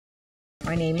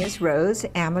My name is Rose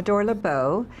Amador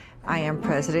LeBeau. I am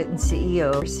President and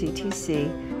CEO of CTC.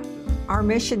 Our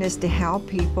mission is to help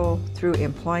people through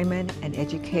employment and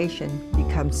education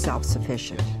become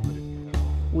self-sufficient.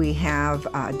 We have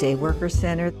a day worker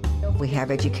center. We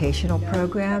have educational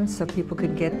programs so people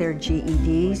can get their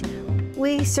GEDs.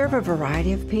 We serve a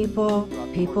variety of people,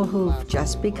 people who've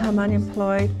just become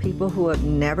unemployed, people who have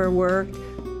never worked.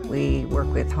 We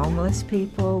work with homeless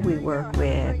people. We work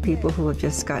with people who have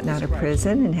just gotten out of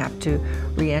prison and have to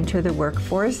re-enter the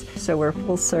workforce. So we're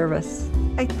full service.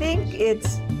 I think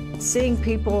it's seeing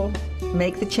people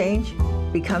make the change,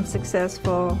 become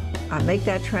successful, make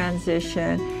that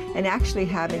transition, and actually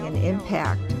having an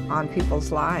impact on people's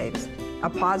lives, a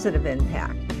positive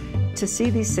impact. To see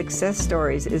these success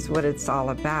stories is what it's all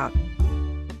about.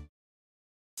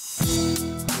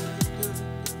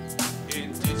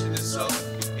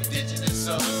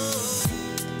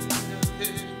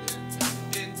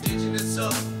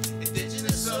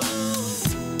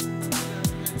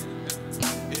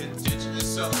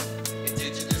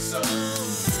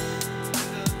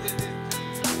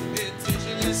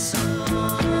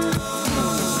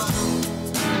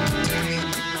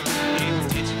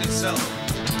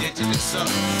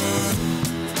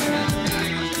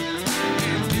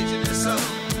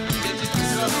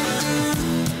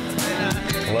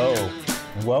 Hello,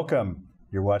 and welcome.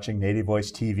 You're watching Native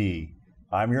Voice TV.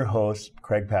 I'm your host,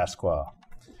 Craig Pasqua.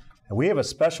 And we have a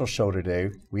special show today.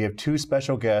 We have two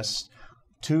special guests,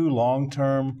 two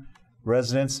long-term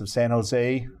residents of San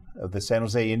Jose, of the San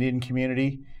Jose Indian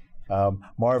community,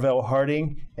 Marvell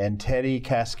Harding and Teddy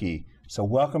Caskey. So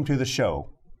welcome to the show.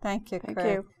 Thank you, Craig. Thank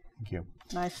you. Thank you.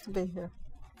 Nice to be here.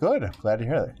 Good. I'm glad to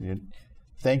hear that.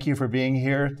 Thank you for being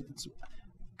here.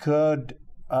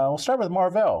 We'll start with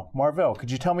Marvell. Marvell,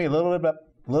 could you tell me a little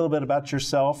bit about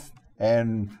yourself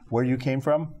and where you came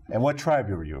from and what tribe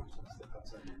were you?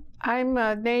 I'm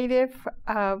a native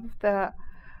of the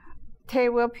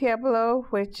Tewa Pueblo,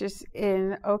 which is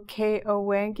in Ohkay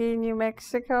Owingeh, New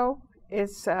Mexico.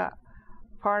 It's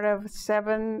part of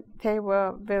 7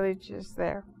 Tewa villages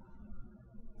there.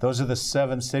 Those are the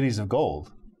 7 cities of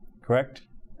gold, correct?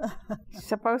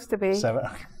 Supposed to be. 7.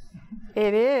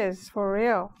 It is, for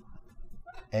real.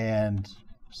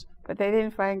 But they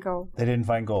didn't find gold. They didn't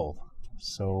find gold.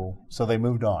 So they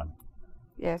moved on.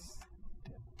 Yes.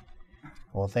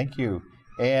 Well, thank you.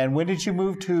 And when did you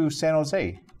move to San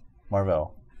Jose,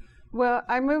 Marvell? Well,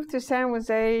 I moved to San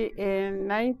Jose in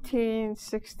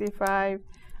 1965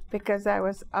 because I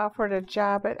was offered a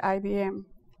job at IBM.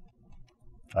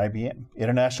 IBM,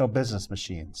 International Business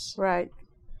Machines. Right.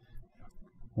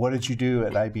 What did you do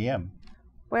at IBM?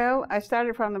 Well, I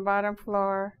started from the bottom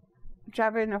floor,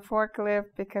 driving a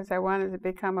forklift because I wanted to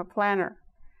become a planner.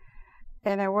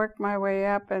 And I worked my way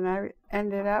up, and I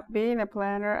ended up being a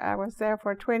planner. I was there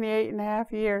for 28 and a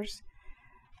half years.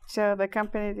 So the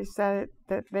company decided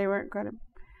that they weren't going to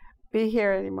be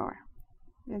here anymore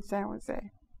in San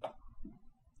Jose.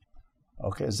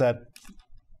 Okay, is that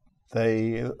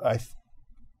they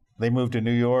moved to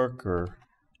New York or?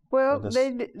 Well,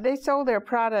 they sold their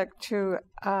product to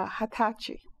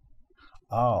Hitachi.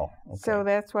 Oh, okay. So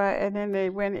that's why, and then they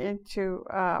went into,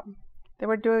 they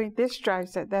were doing disk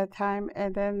drives at that time,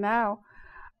 and then now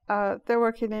they're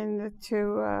working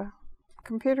into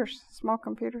computers, small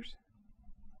computers.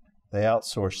 They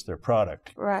outsourced their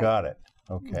product. Right. Got it.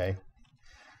 Okay.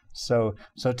 So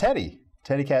Teddy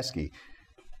Caskey,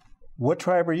 what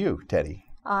tribe are you, Teddy?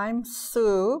 I'm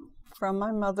Sioux from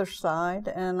my mother's side,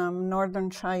 and I'm Northern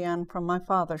Cheyenne from my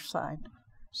father's side.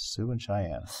 Sioux and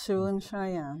Cheyenne. Sioux and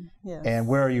Cheyenne, yes. And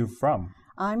where are you from?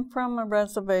 I'm from a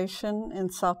reservation in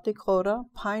South Dakota,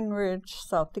 Pine Ridge,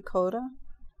 South Dakota.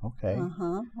 Okay.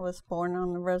 I was born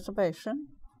on the reservation.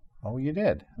 Oh, you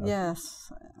did? Okay.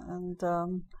 Yes, and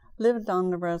lived on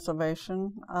the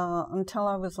reservation until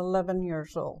I was 11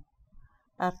 years old.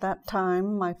 At that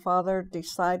time, my father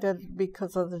decided,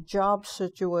 because of the job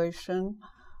situation,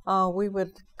 we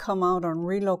would come out on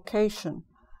relocation.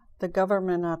 The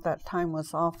government at that time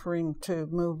was offering to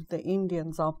move the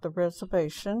Indians off the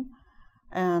reservation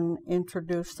and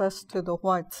introduce us to the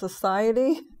white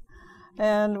society,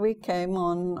 and we came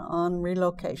on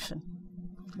relocation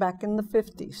back in the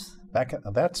 50s.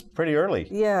 That's pretty early.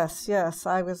 Yes,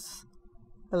 I was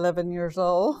 11 years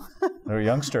old. You're a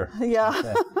youngster. Yeah.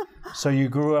 Okay. So you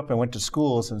grew up and went to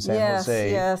schools in San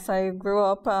Jose. Yes, I grew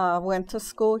up, went to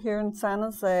school here in San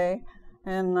Jose,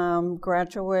 and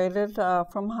graduated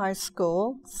from high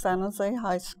school, San Jose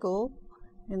High School,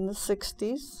 in the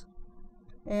 60s,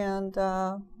 and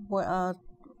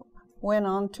went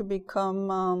on to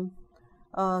become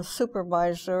a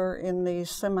supervisor in the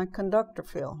semiconductor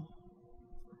field.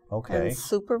 Okay. And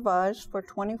supervised for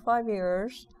 25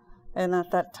 years. And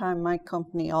at that time, my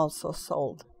company also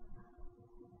sold.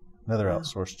 Another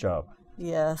outsourced job.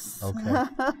 Yes. Okay.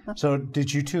 So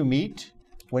did you two meet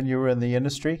when you were in the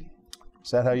industry?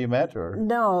 Is that how you met, or?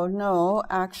 No.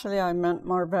 Actually, I met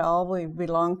Marvell. We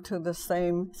belonged to the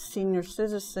same senior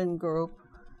citizen group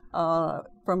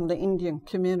from the Indian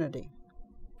community.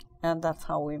 And that's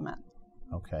how we met.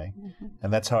 Okay.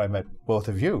 And that's how I met both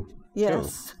of you,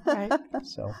 Yes. too. Right.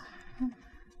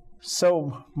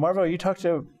 So Marvell, you talked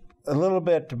a little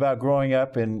bit about growing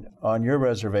up on your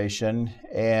reservation,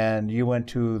 and you went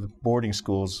to boarding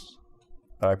schools,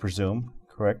 I presume,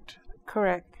 correct?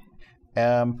 Correct.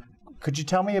 Could you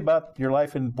tell me about your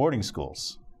life in boarding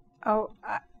schools? Oh,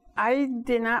 I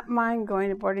did not mind going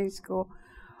to boarding school,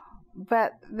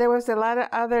 but there was a lot of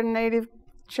other Native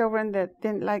children that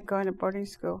didn't like going to boarding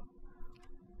school.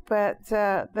 But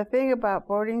the thing about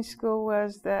boarding school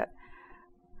was that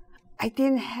I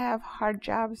didn't have hard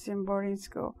jobs in boarding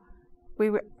school.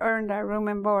 We earned our room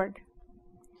and board.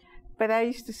 But I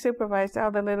used to supervise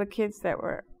all the little kids that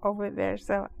were over there,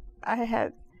 so I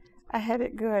had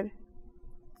it good.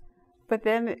 But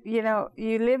then,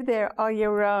 you live there all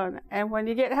year round, and when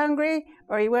you get hungry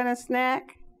or you want a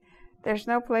snack, there's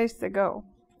no place to go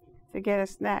to get a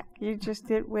snack. You just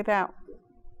did without.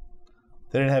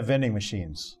 They didn't have vending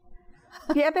machines.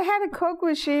 Yeah, they had a Coke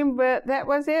machine, but that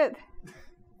was it.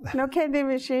 No candy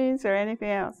machines or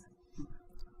anything else.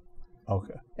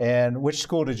 Okay. And which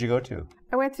school did you go to?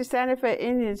 I went to Santa Fe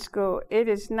Indian School. It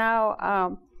is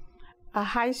now a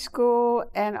high school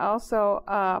and also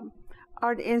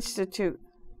Art Institute.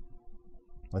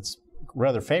 That's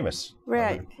rather famous.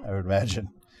 Right. I would imagine.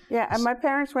 Yeah, and my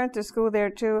parents went to school there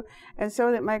too, and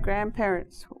so did my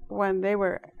grandparents when they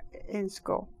were in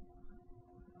school.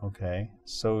 Okay.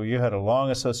 So you had a long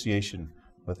association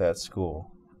with that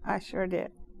school. I sure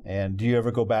did. And do you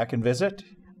ever go back and visit?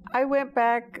 I went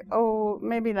back,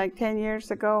 maybe like 10 years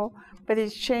ago, but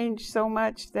it's changed so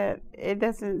much that it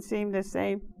doesn't seem the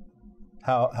same.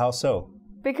 How so?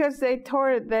 Because they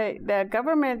tore it, the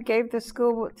government gave the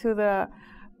school to the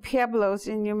Pueblos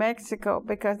in New Mexico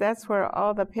because that's where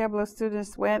all the Pueblo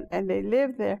students went and they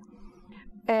lived there.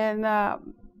 And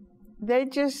they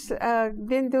just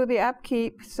didn't do the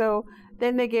upkeep, so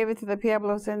then they gave it to the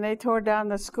Pueblos and they tore down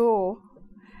the school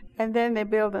and then they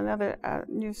built another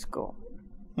new school.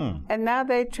 And now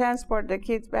they transport the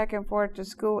kids back and forth to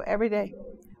school every day,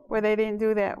 where they didn't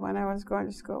do that when I was going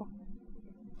to school.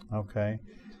 Okay.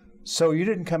 So you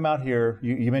didn't come out here,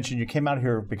 you mentioned you came out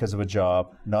here because of a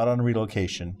job, not on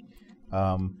relocation.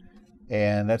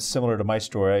 And that's similar to my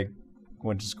story. I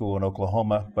went to school in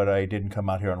Oklahoma, but I didn't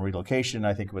come out here on relocation.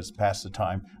 I think it was past the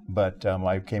time. But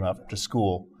I came out to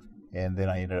school, and then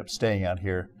I ended up staying out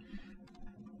here.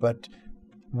 But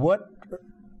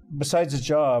besides the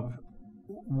job,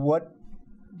 what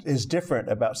is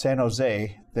different about San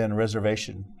Jose than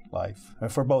reservation life?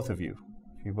 For both of you.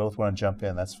 If you both want to jump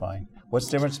in, that's fine. What's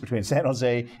the difference between San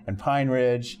Jose and Pine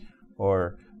Ridge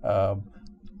or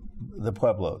the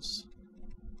Pueblos?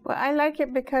 Well, I like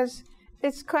it because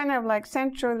it's kind of like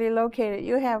centrally located.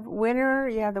 You have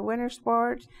the winter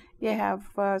sports, you have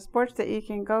sports that you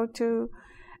can go to,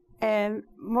 and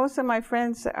most of my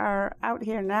friends are out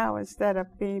here now instead of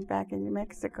being back in New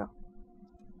Mexico.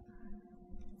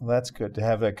 Well, that's good to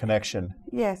have that connection.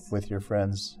 Yes. With your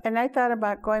friends. And I thought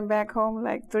about going back home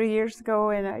like 3 years ago,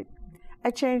 and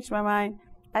I changed my mind.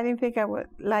 I didn't think I would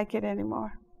like it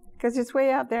anymore because it's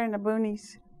way out there in the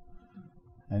boonies.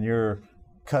 And you're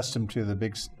accustomed to the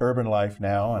big urban life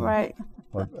now, and right.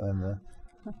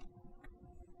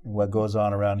 What goes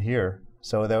on around here.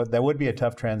 So that would be a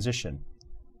tough transition,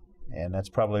 and that's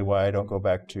probably why I don't go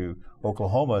back to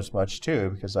Oklahoma as much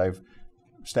too, because I've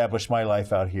established my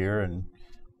life out here, and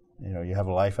you have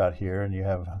a life out here, and you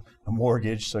have a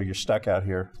mortgage, so you're stuck out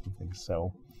here.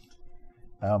 So,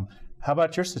 how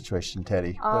about your situation,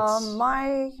 Teddy?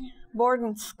 My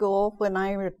boarding school, when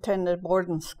I attended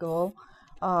boarding school,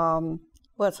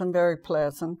 wasn't very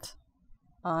pleasant.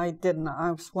 I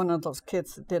was one of those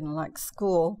kids that didn't like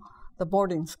school, the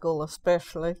boarding school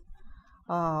especially.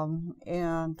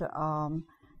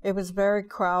 It was very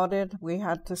crowded. We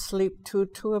had to sleep two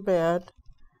to a bed.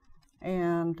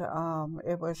 And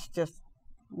it was just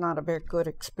not a very good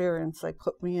experience. They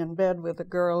put me in bed with a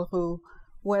girl who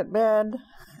wet bed.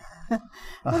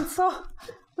 And so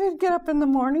we'd get up in the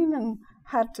morning and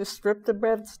had to strip the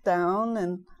beds down.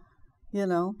 And,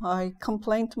 I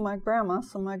complained to my grandma.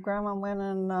 So my grandma went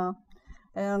and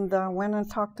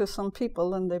talked to some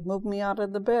people, and they moved me out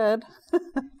of the bed.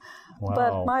 Wow.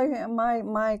 But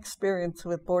my experience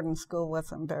with boarding school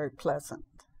wasn't very pleasant.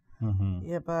 Mm-hmm.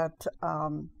 Yeah, but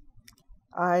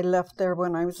I left there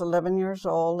when I was 11 years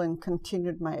old and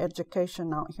continued my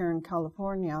education out here in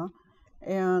California.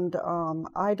 And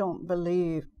I don't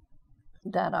believe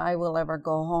that I will ever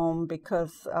go home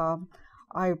because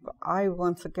I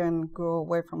once again grew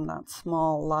away from that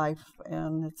small life,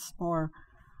 and it's more,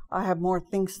 I have more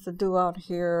things to do out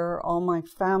here. All my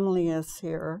family is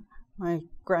here, my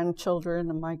grandchildren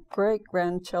and my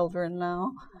great-grandchildren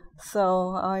now. So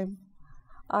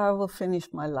I will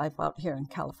finish my life out here in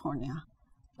California.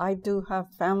 I do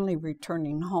have family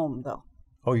returning home, though.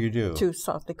 Oh, you do? To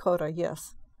South Dakota,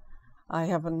 yes. I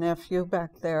have a nephew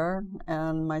back there,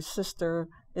 and my sister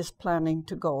is planning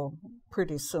to go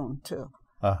pretty soon, too.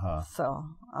 Uh-huh. So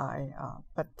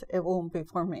but it won't be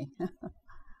for me.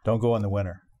 Don't go in the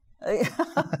winter.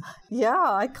 Yeah,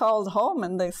 I called home,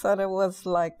 and they said it was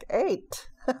like 8.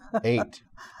 8.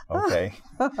 Okay.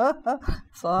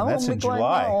 So I that's won't in be going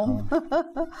July.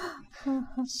 home.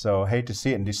 So hate to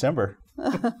see it in December.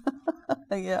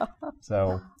 Yeah.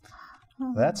 So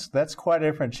that's quite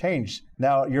a different change.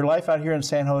 Now, your life out here in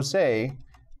San Jose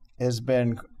has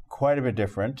been quite a bit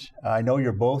different. I know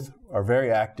you're both are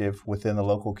very active within the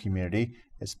local community,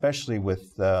 especially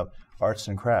with arts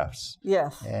and crafts.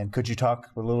 Yes. And could you talk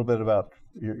a little bit about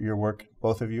your work,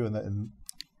 both of you, in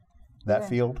that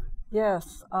field?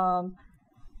 Yes.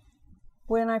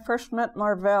 When I first met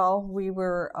Marvell, we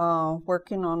were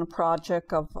working on a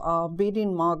project of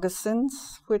beading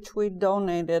moccasins, which we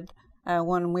donated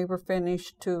when we were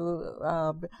finished to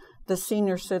the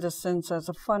senior citizens as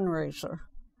a fundraiser.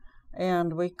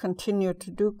 And we continue to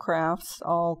do crafts,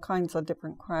 all kinds of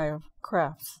different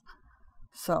crafts.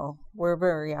 So we're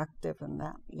very active in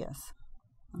that, yes.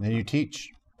 And you teach,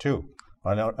 too.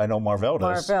 I know Marvell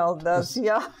does. Marvell does,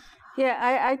 yeah. Yeah,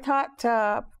 I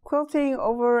taught quilting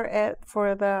over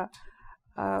for the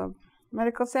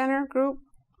medical center group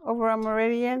over on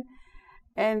Meridian.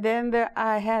 And then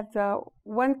I had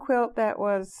one quilt that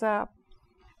was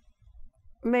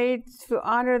made to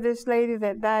honor this lady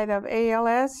that died of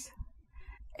ALS.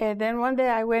 And then one day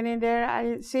I went in there, I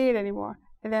didn't see it anymore.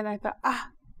 And then I thought,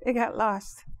 it got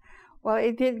lost. Well,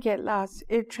 it did get lost.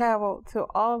 It traveled to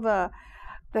all the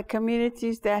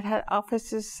communities that had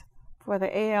offices for the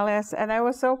ALS. And I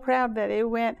was so proud that it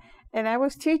went. And I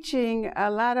was teaching a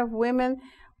lot of women,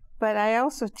 but I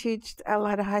also teach a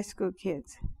lot of high school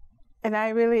kids. And I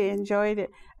really enjoyed it.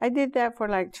 I did that for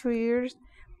like 2 years.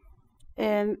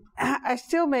 And I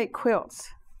still make quilts.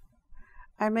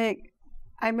 I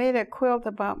made a quilt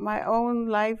about my own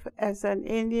life as an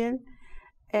Indian,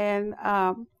 and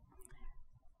I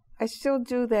still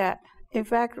do that. In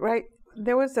fact,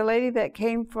 there was a lady that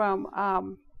came from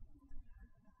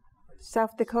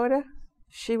South Dakota.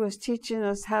 She was teaching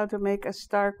us how to make a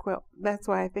star quilt. That's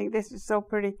why I think this is so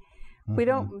pretty. Mm-hmm. We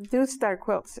don't do star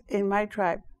quilts in my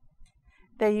tribe.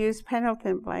 They use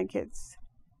Pendleton blankets.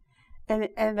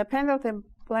 And the Pendleton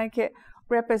blanket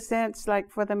represents, like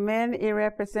for the men, it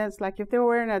represents, like if they're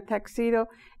wearing a tuxedo,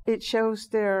 it shows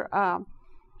their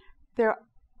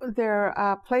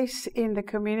place in the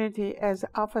community as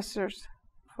officers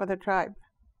for the tribe.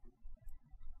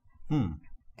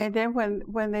 And then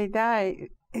when they die,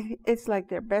 it's like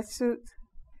their best suits.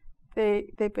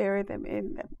 They bury them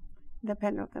in the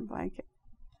Pendleton blanket.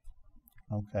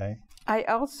 Okay. I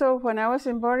also, when I was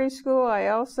in boarding school, I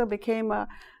also became a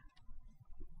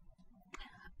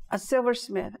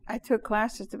silversmith. I took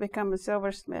classes to become a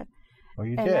silversmith. Oh,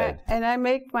 you did? And I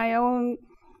make my own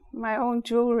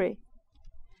jewelry,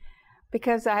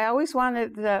 because I always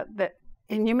wanted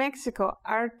in New Mexico,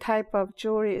 our type of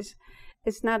jewelry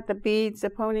it's not the beads,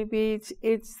 the pony beads.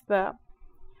 It's the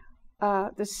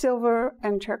silver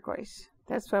and turquoise.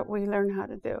 That's what we learn how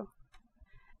to do.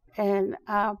 And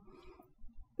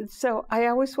so I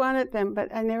always wanted them,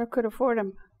 but I never could afford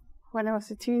them when I was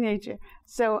a teenager.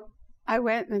 So I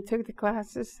went and took the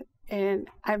classes, and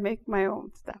I make my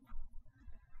own stuff.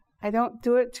 I don't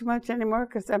do it too much anymore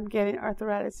because I'm getting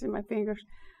arthritis in my fingers,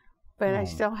 but I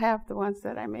still have the ones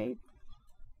that I made.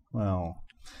 Well,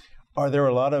 are there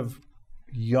a lot of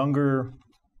younger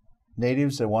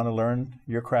natives that want to learn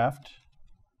your craft?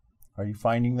 Are you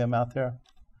finding them out there?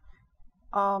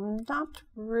 Not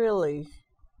really.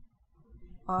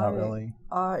 Not really?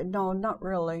 No, not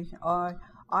really.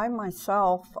 I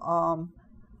myself,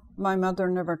 my mother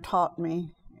never taught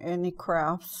me any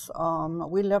crafts.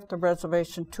 We left the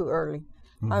reservation too early.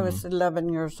 Mm-hmm. I was 11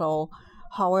 years old.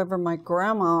 However, my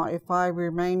grandma, if I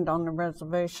remained on the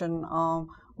reservation,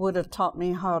 would have taught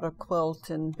me how to quilt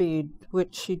and bead,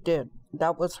 which she did.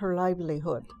 That was her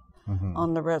livelihood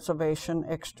on the reservation,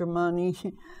 extra money.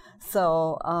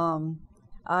 So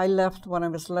I left when I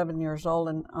was 11 years old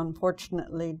and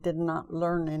unfortunately did not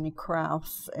learn any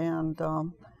crafts. And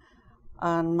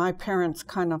my parents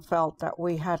kind of felt that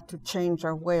we had to change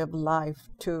our way of life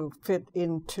to fit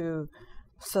into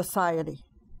society,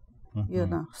 you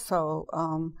know. So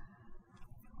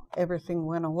everything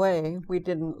went away. We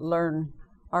didn't learn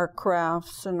our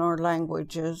crafts and our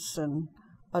languages and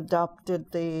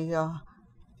adopted the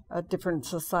a different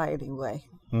society way.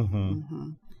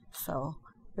 So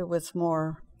it was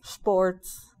more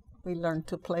sports. We learned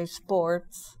to play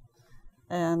sports.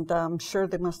 And I'm sure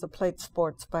they must have played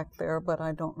sports back there, but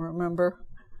I don't remember.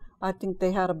 I think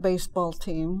they had a baseball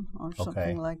team or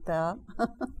something like that.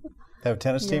 They have a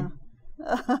tennis team?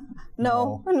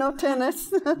 No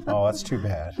tennis. Oh, that's too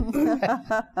bad.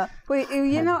 Well,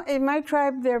 you know, in my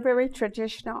tribe, they're very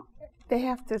traditional. They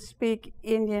have to speak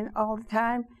Indian all the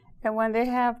time. And when they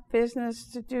have business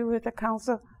to do with the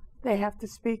council, they have to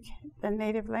speak the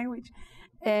native language.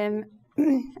 And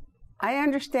I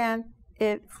understand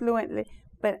it fluently,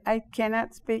 but I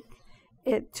cannot speak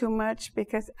it too much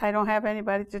because I don't have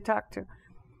anybody to talk to.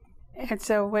 And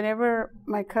so whenever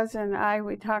my cousin and I,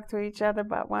 we talk to each other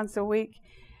about once a week,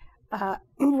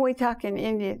 we talk in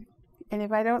Indian. And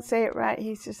if I don't say it right,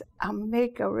 he says, I'll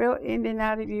make a real Indian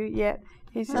out of you yet.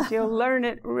 He says, you'll learn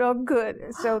it real good.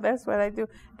 So that's what I do.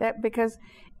 That because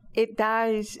it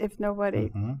dies if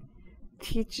nobody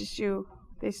teaches you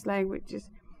these languages.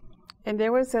 And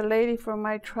there was a lady from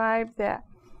my tribe that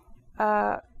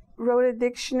wrote a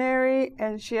dictionary,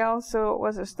 and she also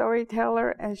was a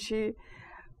storyteller, and she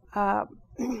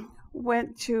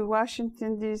went to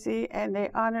Washington, D.C., and they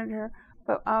honored her.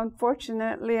 But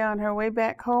unfortunately, on her way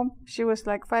back home, she was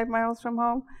like 5 miles from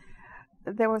home,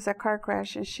 there was a car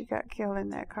crash, and she got killed in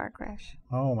that car crash.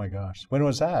 Oh, my gosh. When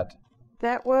was that?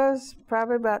 That was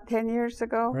probably about 10 years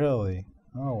ago. Really?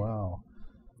 Oh, wow.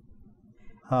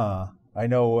 Huh. I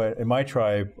know in my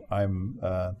tribe, I'm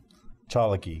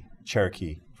Cherokee,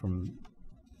 from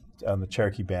on the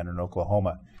Cherokee band in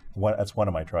Oklahoma. That's one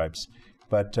of my tribes.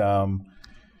 But the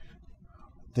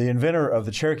inventor of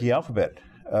the Cherokee alphabet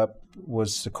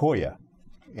was Sequoyah,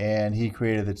 and he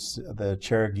created the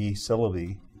Cherokee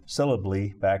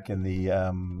syllably back in the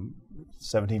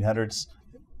 1700s,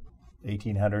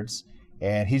 1800s,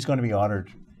 and he's going to be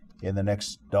honored in the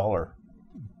next dollar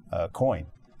coin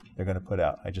they're going to put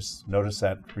out. I just noticed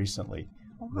that recently.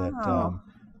 Wow.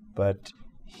 But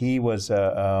he was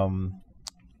so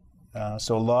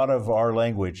a lot of our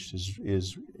language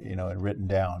is written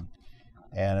down,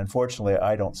 and unfortunately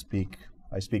I don't speak.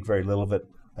 I speak very little of it.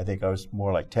 I think I was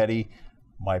more like Teddy.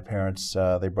 My parents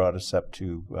they brought us up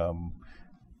to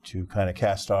kind of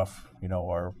cast off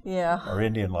our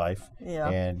Indian life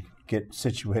and get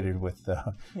situated with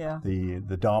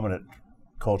the dominant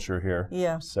culture here.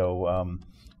 Yeah. So.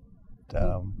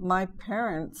 My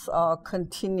parents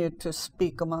continued to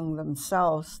speak among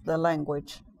themselves the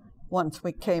language once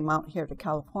we came out here to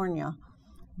California,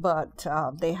 but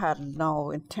they had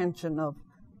no intention of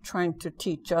trying to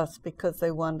teach us because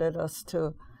they wanted us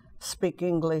to speak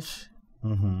English.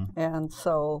 And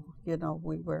so,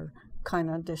 we were kind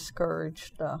of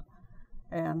discouraged,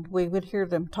 and we would hear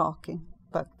them talking,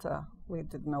 but we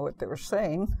didn't know what they were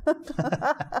saying.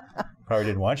 Probably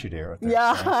didn't want you to hear what they're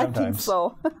saying I sometimes. think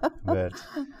so.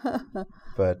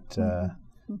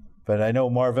 but I know,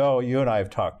 Marvell, you and I have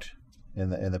talked in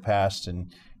the past,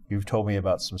 and you've told me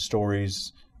about some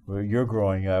stories where you're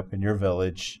growing up in your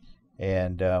village,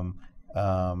 and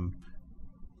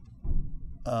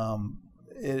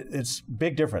it's a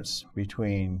big difference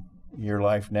between your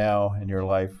life now and your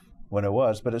life when it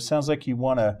was. But it sounds like you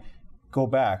want to go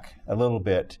back a little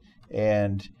bit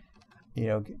and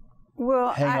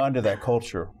hang on to that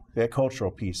culture, that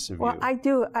cultural piece of you. Well, I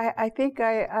do. I think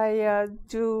I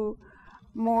do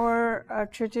more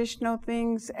traditional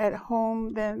things at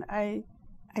home than I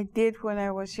did when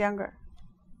I was younger.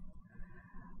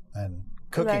 And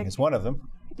cooking is one of them.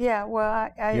 Yeah, well,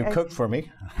 you cooked for me,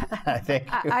 I think.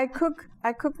 I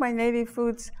cook my native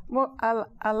foods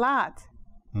a lot.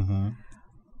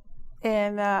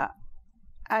 And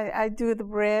I do the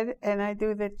bread, and I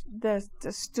do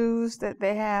the stews that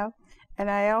they have, and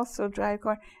I also dry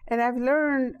corn. And I've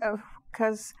learned,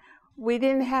 because we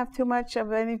didn't have too much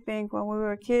of anything when we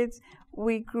were kids,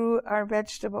 we grew our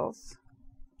vegetables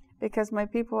because my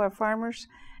people are farmers.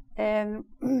 And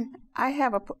I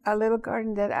have a little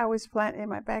garden that I always plant in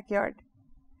my backyard.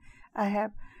 I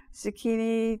have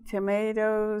zucchini,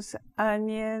 tomatoes,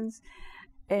 onions,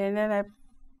 and then I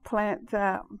plant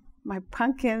my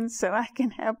pumpkins so I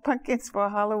can have pumpkins for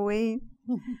Halloween.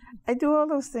 I do all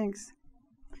those things.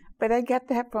 But I get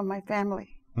that from my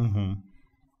family.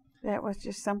 That was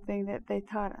just something that they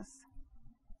taught us.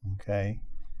 Okay.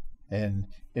 And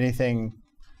anything?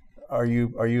 Are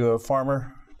you a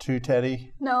farmer too,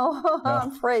 Teddy? No,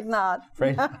 I'm afraid not.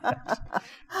 Afraid not.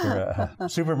 You're a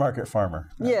supermarket farmer.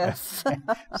 Yes.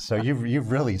 So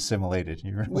you've really assimilated.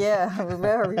 Yeah,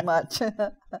 very much.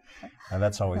 And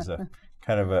that's always a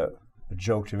kind of a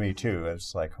joke to me too.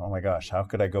 It's like, oh my gosh, how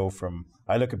could I go from?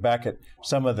 I look back at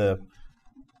some of the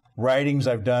writings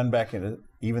I've done back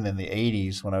even in the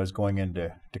 80s when I was going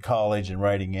into college and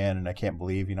writing in, and I can't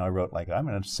believe, I wrote like, I'm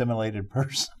an assimilated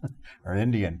person or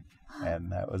Indian,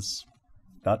 and that was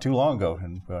not too long ago,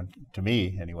 and to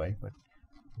me anyway, but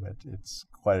it's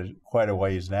quite a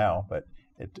ways now, but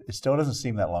it still doesn't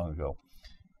seem that long ago.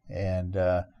 And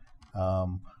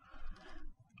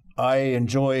I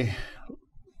enjoy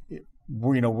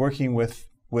working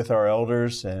with our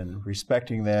elders and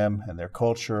respecting them and their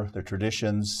culture, their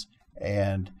traditions,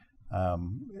 and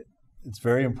it's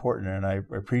very important. And I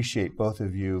appreciate both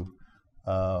of you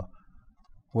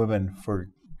women for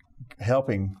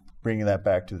helping bringing that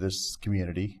back to this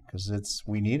community, because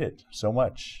we need it so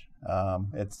much.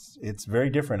 It's very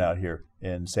different out here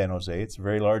in San Jose. It's a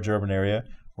very large urban area.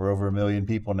 We're over 1 million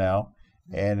people now,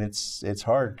 and it's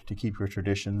hard to keep your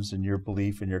traditions and your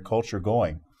belief and your culture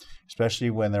going,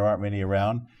 especially when there aren't many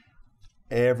around.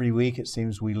 Every week it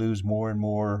seems we lose more and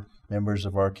more members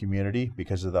of our community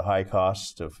because of the high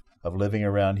cost of living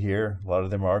around here. A lot of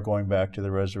them are going back to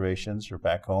the reservations or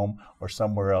back home or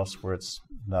somewhere else where it's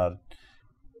not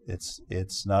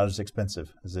as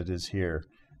expensive as it is here.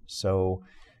 So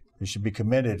you should be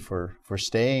commended for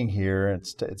staying here.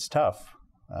 It's tough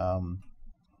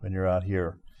when you're out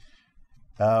here.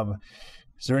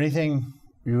 Is there anything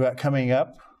you got coming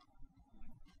up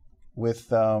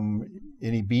with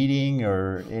any beading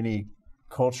or any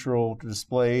cultural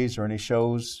displays or any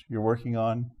shows you're working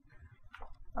on?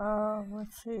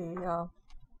 Let's see.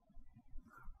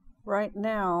 Right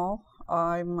now,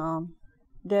 I'm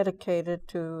dedicated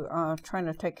to trying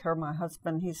to take care of my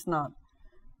husband. He's not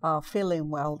feeling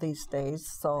well these days,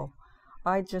 so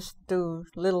I just do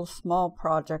little small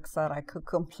projects that I could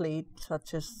complete,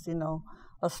 such as,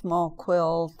 a small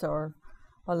quilt or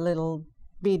a little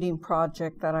beading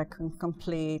project that I can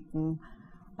complete,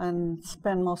 and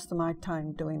spend most of my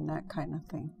time doing that kind of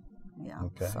thing. Yeah.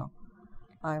 Okay. So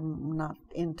I'm not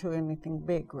into anything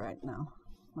big right now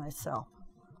myself.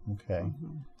 Okay.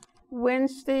 Mm-hmm.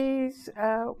 Wednesdays,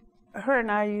 her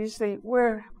and I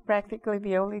we're practically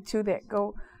the only two that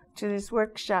go to this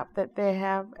workshop that they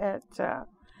have at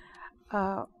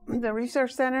the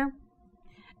research center.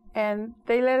 And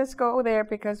they let us go there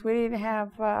because we didn't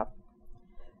have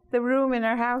the room in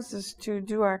our houses to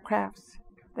do our crafts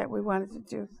that we wanted to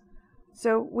do.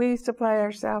 So we supply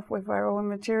ourselves with our own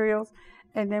materials,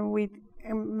 and then we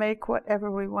make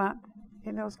whatever we want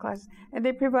in those classes. And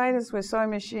they provide us with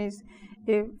sewing machines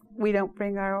if we don't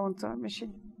bring our own sewing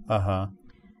machine. Uh-huh.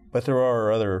 But there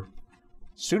are other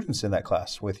students in that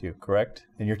class with you, correct?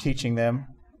 And you're teaching them?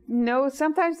 No,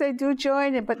 sometimes they do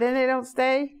join it, but then they don't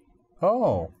stay.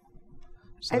 Oh.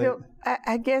 So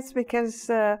I guess because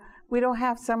we don't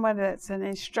have someone that's an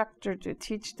instructor to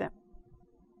teach them.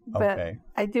 But okay.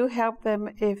 I do help them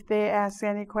if they ask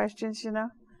any questions, Uh-huh.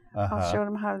 I'll show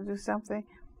them how to do something.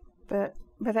 But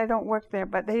I don't work there.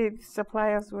 But they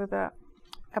supply us with a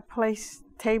place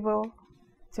table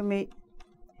to meet.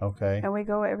 Okay. And we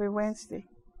go every Wednesday.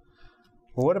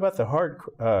 Well, what about the hard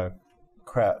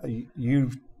craft?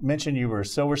 You mentioned you were a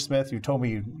silversmith. You told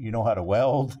me you know how to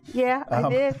weld. Yeah, I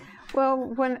did. Well,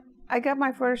 when I got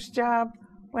my first job,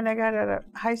 when I got out of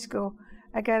high school,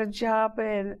 I got a job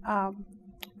and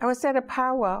I was at a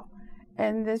powwow,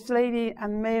 and this lady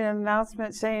made an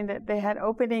announcement saying that they had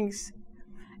openings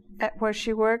at where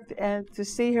she worked, and to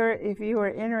see her if you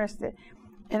were interested.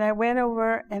 And I went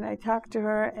over and I talked to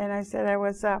her, and I said I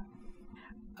was a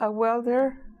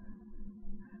welder,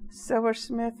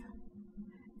 silversmith.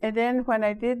 And then when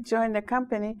I did join the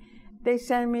company, they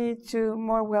sent me to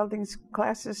more welding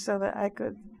classes so that I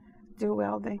could do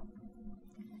welding.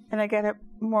 And I got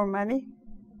more money.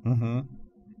 Mm-hmm.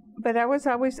 But I was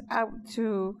always out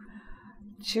to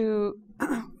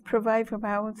provide for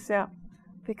my own self,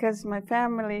 because my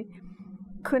family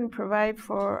couldn't provide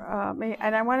for me.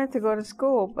 And I wanted to go to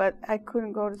school, but I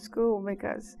couldn't go to school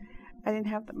because I didn't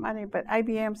have the money. But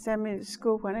IBM sent me to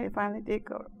school when I finally did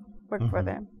go work for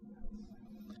them.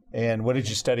 And what did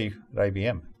you study at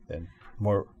IBM then?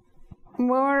 More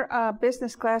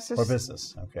business classes. More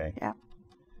business, okay. Yeah.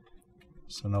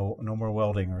 So no more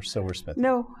welding or silversmithing.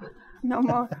 No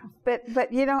more. But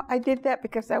I did that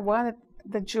because I wanted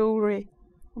the jewelry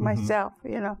myself,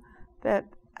 that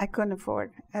I couldn't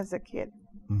afford as a kid.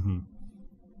 Mm-hmm.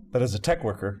 But as a tech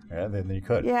worker, yeah, then you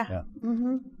could. Yeah.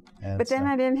 Mm-hmm. But then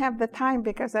I didn't have the time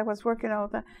because I was working all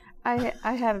the time.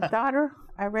 I had a daughter.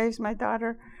 I raised my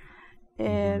daughter,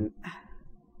 and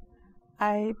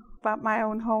I bought my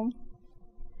own home.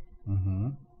 Mm-hmm.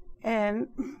 And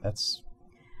that's.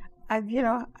 I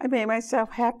made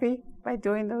myself happy by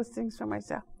doing those things for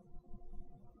myself.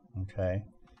 Okay.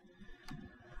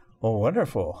 Well,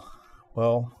 wonderful.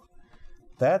 Well,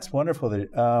 that's wonderful.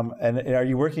 And are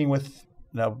you working with,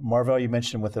 now, Marvell, you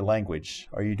mentioned with the language.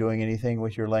 Are you doing anything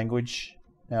with your language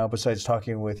now besides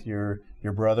talking with your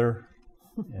brother?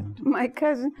 And my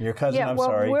cousin. Your cousin, yeah,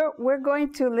 sorry. We're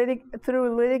going to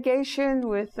through litigation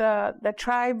with the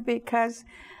tribe because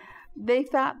they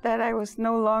thought that I was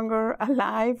no longer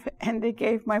alive and they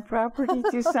gave my property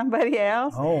to somebody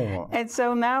else. Oh. And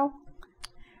so now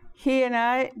he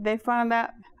and they found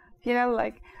out,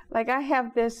 like I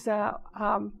have this,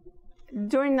 during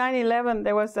 9/11,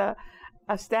 there was a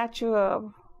statue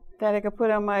that I could put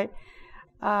on my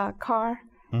car.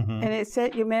 Mm-hmm. And it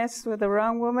said, you messed with the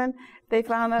wrong woman. They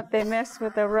found out they messed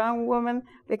with the wrong woman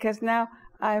because now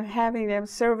I'm having them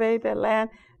survey the land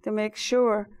to make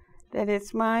sure that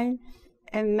it's mine.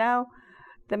 And now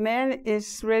the man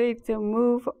is ready to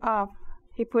move off.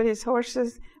 He put his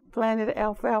horses, planted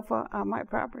alfalfa on my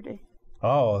property.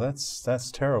 Oh,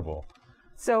 that's terrible.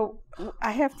 So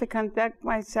I have to conduct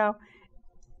myself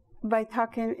by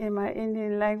talking in my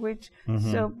Indian language.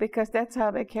 Mm-hmm. So because that's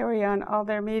how they carry on all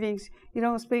their meetings. You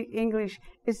don't speak English.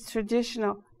 It's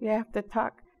traditional. You have to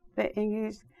talk the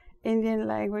Indian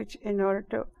language in order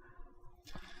to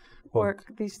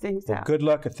work these things out. Good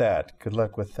luck with that. Good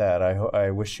luck with that. I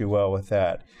wish you well with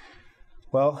that.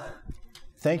 Well,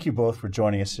 thank you both for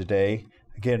joining us today.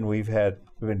 Again, we've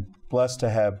been blessed to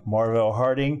have Marvell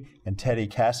Harding and Teddy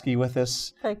Caskey with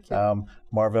us. Thank you.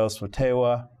 Marvell's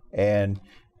Watewa, and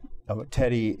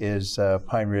Teddy is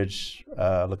Pine Ridge,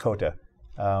 Lakota.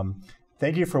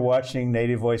 Thank you for watching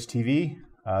Native Voice TV.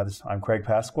 I'm Craig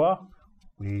Pasqua.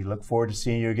 We look forward to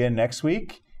seeing you again next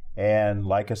week. And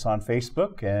like us on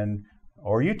Facebook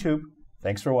or YouTube.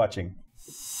 Thanks for watching.